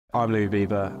I'm Louis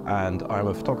Bever and I'm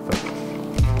a photographer.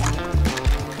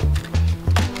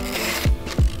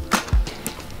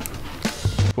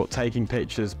 Well, taking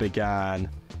pictures began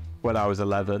when I was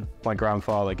 11. My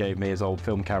grandfather gave me his old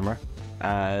film camera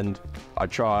and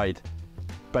I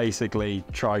basically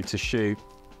tried to shoot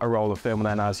a roll of film, and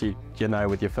then as you know,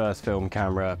 with your first film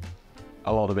camera,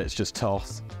 a lot of it's just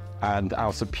toss. And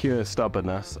out of pure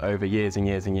stubbornness, over years and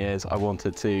years and years, I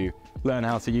wanted to learn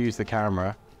how to use the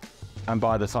camera. And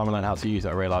by the time I learned how to use it,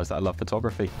 I realized that I love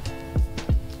photography.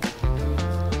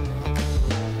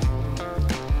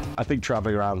 I think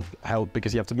traveling around helped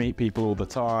because you have to meet people all the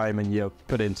time and you're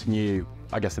put into new,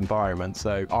 environments.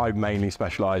 So I mainly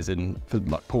specialize in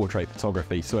portrait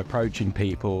photography. So approaching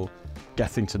people,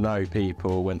 getting to know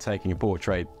people when taking a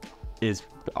portrait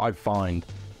I find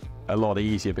a lot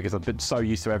easier because I've been so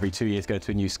used to every 2 years going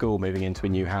to a new school, moving into a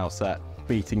new house set,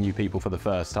 meeting new people for the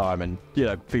first time and,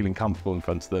 feeling comfortable in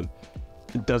front of them.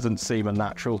 It doesn't seem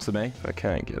unnatural to me. I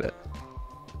can't get it.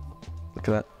 Look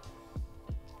at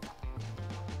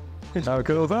that. How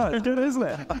cool is that? Good, isn't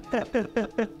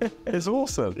it? It's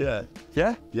awesome. Yeah.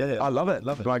 Yeah? Yeah. I love it.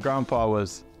 My grandpa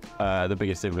was the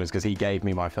biggest influence because he gave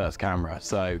me my first camera.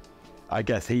 So I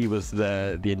guess he was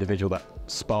the individual that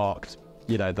sparked,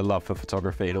 the love for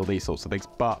photography and all these sorts of things.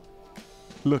 But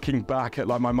looking back at,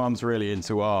 my mum's really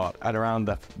into art, and around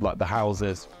the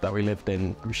houses that we lived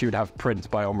in, she would have prints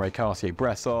by Ombre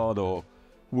Cartier-Bresson or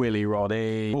Willy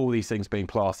Rodney, all these things being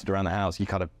plastered around the house. You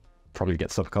kind of probably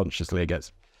get subconsciously,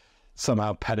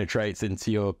 somehow penetrates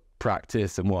into your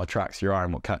practice and what attracts your eye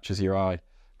and what catches your eye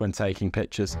when taking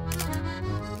pictures.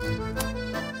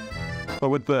 But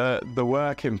with the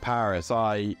work in Paris,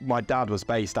 my dad was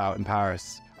based out in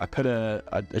Paris. I put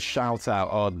a shout out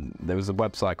on, there was a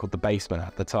website called The Basement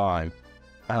at the time,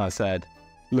 and I said,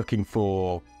 looking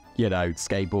for,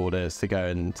 skateboarders to go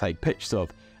and take pictures of.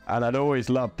 And I'd always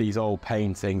loved these old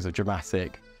paintings of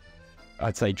dramatic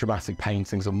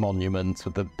paintings of monuments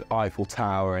with the Eiffel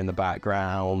Tower in the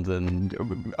background and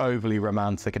overly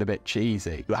romantic and a bit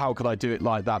cheesy. But how could I do it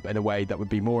like that, but in a way that would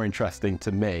be more interesting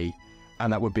to me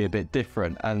and that would be a bit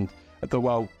different? And I thought,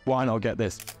 well, why not get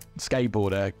this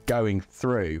skateboarder going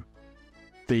through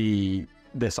this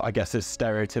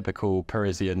stereotypical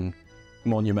Parisian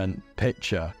monument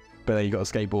picture, but then you got a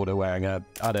skateboarder wearing a,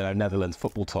 Netherlands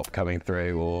football top coming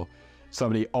through, or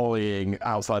somebody ollieing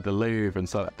outside the Louvre. And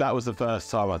so that was the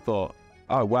first time I thought,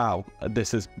 oh wow,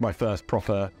 this is my first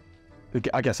proper,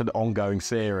 an ongoing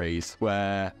series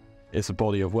where it's a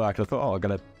body of work. And I thought, oh, I'm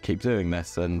gonna keep doing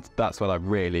this. And that's when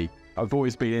I've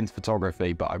always been into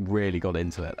photography, but I really got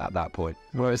into it at that point.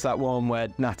 Where it's that one where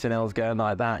Natinel's going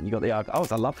like that and you got the eye.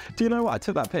 Do you know what? I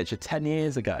took that picture 10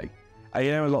 years ago.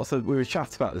 And we were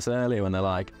chatting about this earlier when they're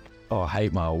like, oh, I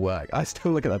hate my old work. I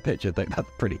still look at that picture and think that's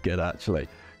pretty good, actually.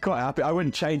 Quite happy. I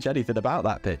wouldn't change anything about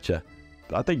that picture.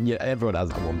 I think everyone has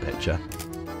that one picture.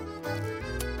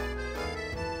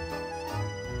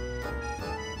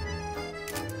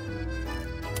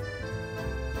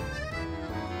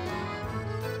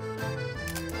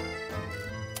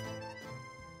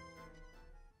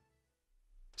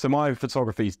 So my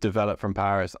photography's developed from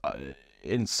Paris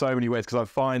in so many ways, because I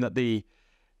find that the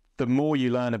more you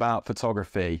learn about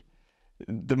photography,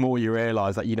 the more you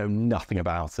realize that you know nothing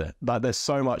about it. Like, there's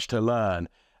so much to learn.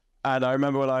 And I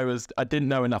remember when I didn't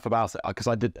know enough about it because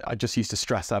I just used to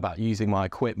stress about using my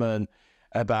equipment,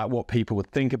 about what people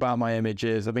would think about my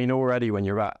images. I mean, already when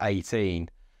you're about 18,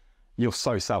 you're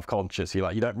so self-conscious. You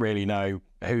don't really know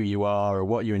who you are or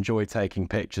what you enjoy taking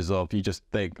pictures of. You just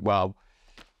think, well,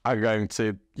 I'm going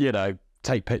to,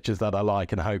 take pictures that I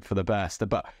like and hope for the best.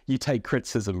 But you take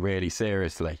criticism really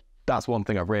seriously. That's one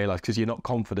thing I've realized, because you're not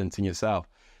confident in yourself.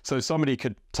 So somebody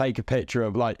could take a picture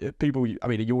of people, you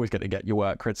always get to get your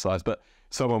work criticized, but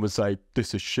someone would say,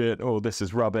 this is shit, or this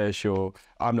is rubbish, or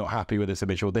I'm not happy with this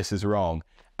image, or this is wrong.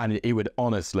 And it would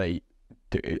honestly,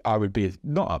 I would be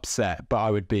not upset, but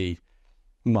I would be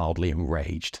mildly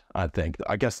enraged, I think.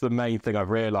 I guess the main thing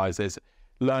I've realized is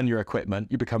learn your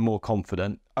equipment, you become more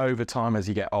confident. Over time, as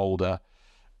you get older,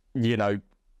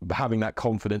 having that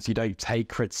confidence, you don't take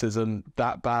criticism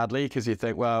that badly because you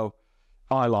think, well,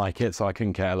 I like it, so I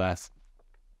couldn't care less.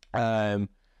 And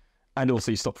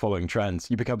also you stop following trends.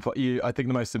 I think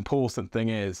the most important thing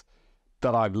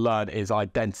that I've learned is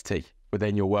identity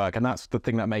within your work. And that's the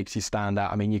thing that makes you stand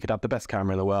out. I mean, you could have the best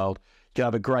camera in the world, you could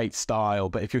have a great style,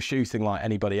 but if you're shooting like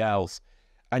anybody else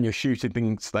and you're shooting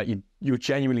things that you're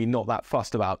genuinely not that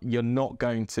fussed about, you're not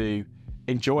going to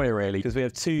enjoy it really. Because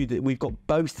we've got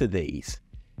both of these.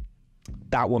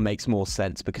 That one makes more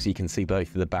sense because you can see both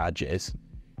of the badges.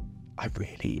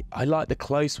 I like the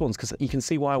close ones because you can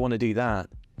see why I want to do that.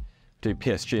 do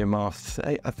PSG and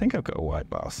Marseille. I think I've got a white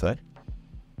Marseille.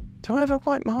 Do I have a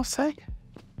white Marseille?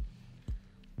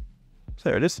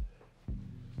 There it is.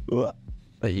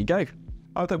 There you go.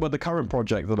 I think, well, the current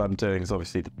project that I'm doing is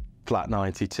obviously the Flat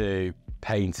 92,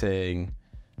 painting,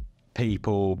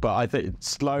 people, but I think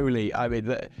slowly, I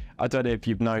mean, I don't know if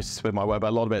you've noticed with my work, but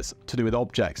a lot of it's to do with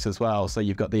objects as well. So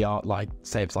you've got the art, like,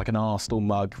 say it's like an Arsenal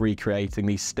mug, recreating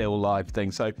these still life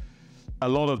things. So a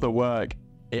lot of the work,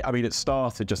 I mean, it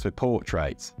started just with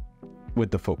portraits with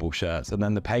the football shirts, and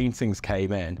then the paintings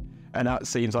came in, and now it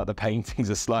seems like the paintings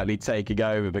are slightly taking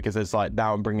over, because it's like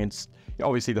now I'm bringing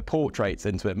obviously the portraits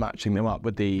into it, matching them up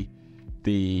with the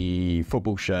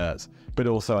football shirts, but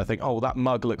also I think, oh, that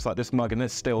mug looks like this mug and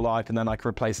this still life, and then I can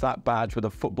replace that badge with a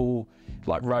football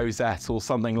like rosette or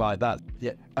something like that.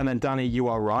 Yeah. And then Danny, you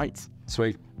are right.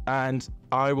 Sweet. And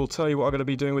I will tell you what I'm going to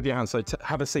be doing with your hands. So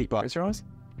have a seat, but close your eyes.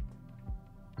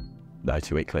 No,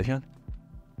 too weak, yeah.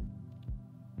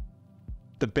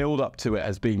 The build up to it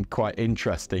has been quite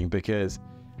interesting, because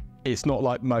it's not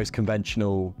like most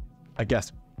conventional, I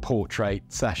guess, portrait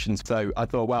sessions. So I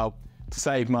thought, well, to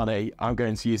save money, I'm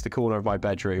going to use the corner of my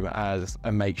bedroom as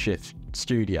a makeshift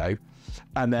studio.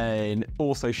 And then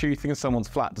also, shooting in someone's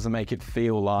flat doesn't make it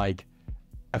feel like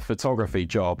a photography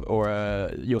job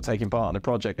or you're taking part in a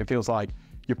project. It feels like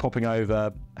you're popping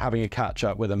over, having a catch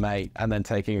up with a mate, and then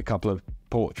taking a couple of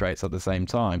portraits at the same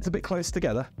time. It's a bit close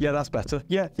together. Yeah, that's better.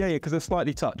 Yeah, because they're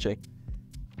slightly touching.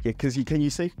 Yeah, because can you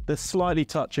see? They're slightly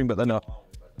touching, but they're not.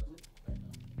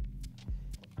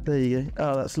 There you go.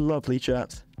 Oh, that's lovely,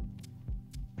 chaps.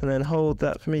 And then hold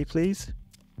that for me, please.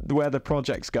 Where the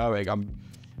project's going,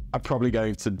 I'm probably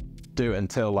going to do it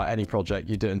until, like any project,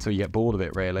 you do it until you get bored of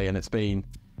it, really. And it's been,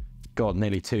 God,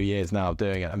 nearly 2 years now of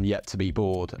doing it. I'm yet to be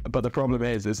bored. But the problem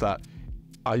is that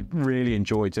I really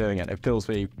enjoy doing it. It fills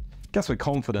me, I guess, with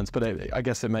confidence, but I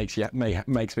guess it makes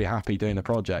me happy doing the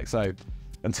project. So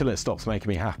until it stops making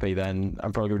me happy, then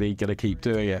I'm probably going to keep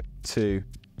doing it. 2,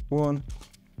 1.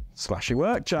 Smashing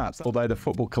work, chaps. Although the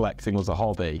football collecting was a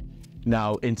hobby,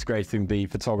 now integrating the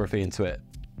photography into it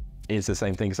is the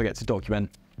same thing, because I get to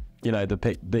document, you know,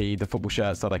 the football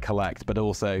shirts that I collect, but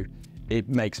also it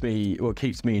makes me, well, it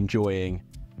keeps me enjoying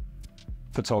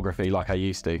photography like I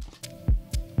used to.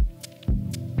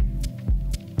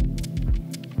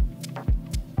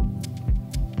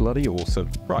 Bloody awesome.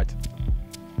 Right.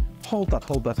 Hold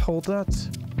that.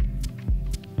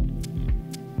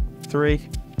 3.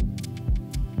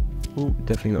 Oh,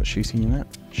 definitely not shooting you that.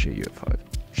 Shoot you at 5.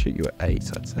 Shoot you at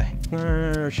 8, I'd say.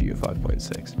 No, shoot you at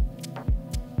 5.6.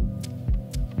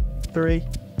 3,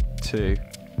 2,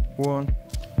 1.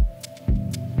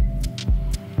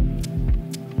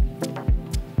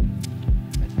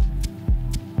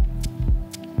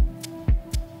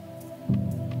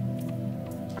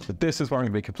 But this is where I'm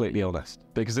going to be completely honest,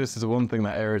 because this is the one thing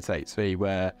that irritates me,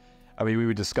 where, I mean, we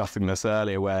were discussing this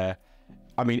earlier, where,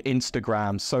 I mean,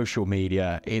 Instagram, social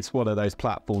media, it's one of those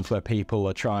platforms where people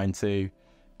are trying to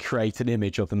create an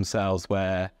image of themselves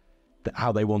where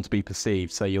how they want to be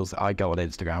perceived. So I go on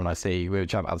Instagram and I see, we were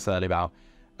chatting about this earlier, about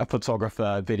a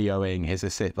photographer videoing his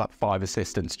like 5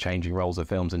 assistants changing rolls of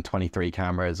films in 23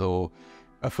 cameras, or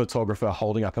a photographer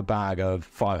holding up a bag of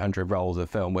 500 rolls of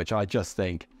film, which I just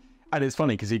think, and it's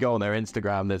funny because you go on their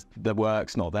Instagram, the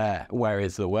work's not there. Where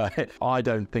is the work? I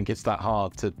don't think it's that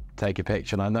hard to take a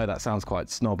picture, and I know that sounds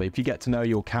quite snobby. If you get to know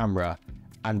your camera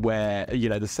and where, you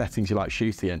know, the settings you like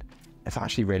shooting in, it's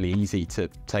actually really easy to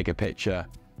take a picture.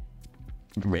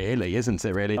 Really, isn't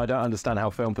it, really? I don't understand how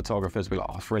film photographers be like,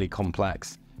 oh, it's really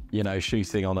complex, you know,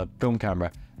 shooting on a film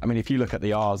camera. I mean, if you look at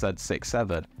the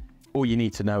RZ67, all you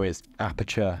need to know is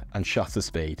aperture and shutter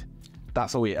speed.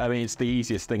 That's all I mean, it's the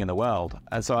easiest thing in the world.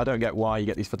 And so I don't get why you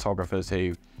get these photographers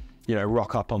who, you know,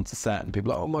 rock up onto set and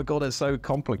people are like, oh my God, it's so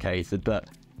complicated. But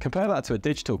compare that to a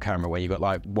digital camera where you've got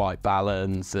like white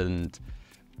balance and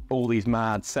all these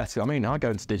mad settings. I mean, I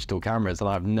go into digital cameras and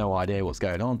I have no idea what's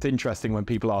going on. It's interesting when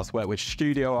people ask which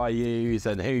studio I use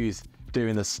and who's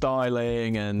doing the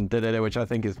styling and which I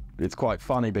think it's quite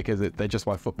funny, because they're just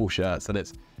my football shirts and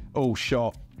it's all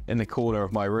shot in the corner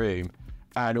of my room,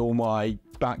 and all my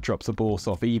backdrops are bought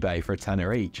off eBay for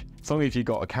 £10 each. As long as you've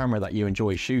got a camera that you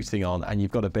enjoy shooting on and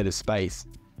you've got a bit of space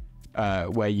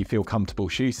where you feel comfortable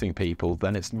shooting people,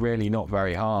 then it's really not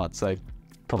very hard. So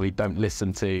probably don't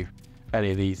listen to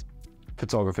any of these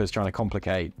photographers trying to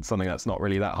complicate something that's not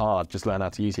really that hard. Just learn how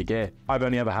to use your gear. I've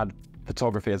only ever had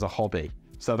photography as a hobby,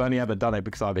 so I've only ever done it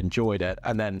because I've enjoyed it,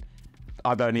 and then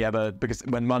I've only ever, because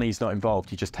when money's not involved,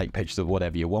 you just take pictures of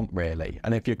whatever you want, really.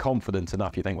 And if you're confident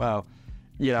enough, you think, well,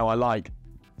 you know, I like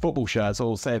football shirts,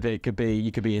 or say if it could be,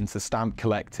 you could be into stamp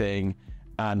collecting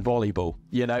and volleyball,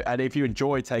 you know. And if you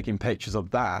enjoy taking pictures of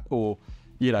that, or,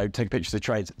 you know, take pictures of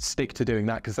trains, stick to doing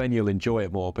that, because then you'll enjoy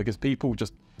it more. Because people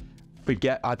just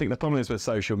forget. I think the problem is with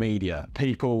social media,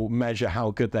 people measure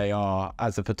how good they are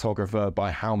as a photographer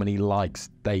by how many likes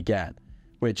they get,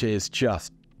 which is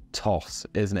just toss,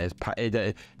 isn't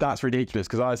it? That's ridiculous,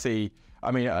 because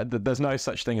there's no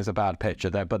such thing as a bad picture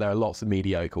there, but there are lots of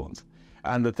mediocre ones.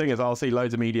 And the thing is, I'll see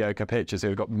loads of mediocre pictures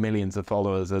who've got millions of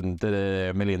followers and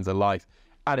millions of likes,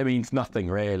 and it means nothing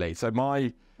really. So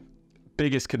my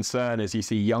biggest concern is you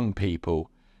see young people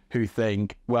who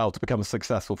think, well, to become a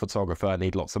successful photographer, I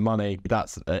need lots of money.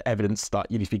 That's evidence that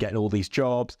you need to be getting all these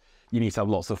jobs. You need to have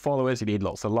lots of followers. You need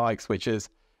lots of likes, which is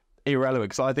irrelevant.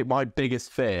 Because I think my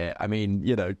biggest fear, I mean,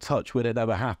 you know, touch wood, it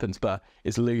never happens, but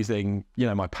it's losing, you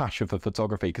know, my passion for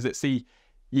photography, because it's the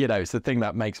thing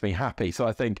that makes me happy. So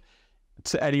I think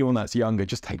to anyone that's younger,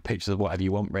 just take pictures of whatever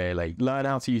you want, really. Learn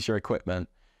how to use your equipment.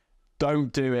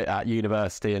 Don't do it at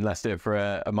university unless do it for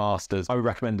a master's. I would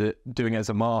recommend doing it as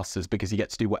a master's, because you get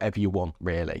to do whatever you want,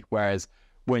 really. Whereas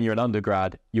when you're an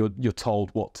undergrad, you're told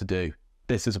what to do.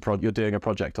 This is you're doing a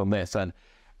project on this. And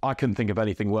I couldn't think of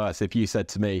anything worse if you said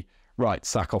to me, right,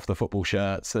 sack off the football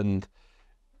shirts and,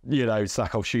 you know,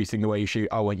 sack off shooting the way you shoot.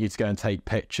 I want you to go and take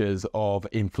pictures of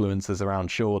influencers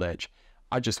around Shoreditch.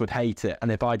 I just would hate it. And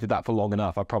if I did that for long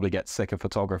enough, I'd probably get sick of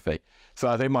photography. So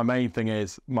I think my main thing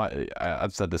is,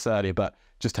 I've said this earlier, but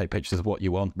just take pictures of what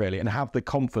you want, really, and have the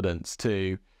confidence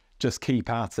to just keep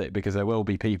at it, because there will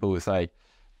be people who say,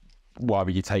 why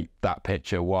would you take that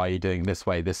picture? Why are you doing this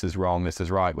way? This is wrong. This is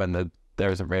right. When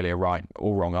there isn't really a right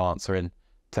or wrong answer in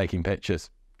taking pictures.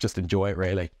 Just enjoy it,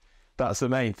 really. That's the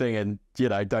main thing. And, you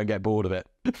know, don't get bored of it.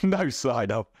 No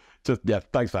sign up. Just, yeah,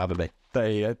 thanks for having me.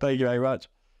 Thank you very much.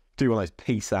 Do one of those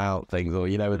peace out things, or,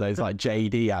 you know, with those like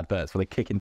JD adverts where they're kicking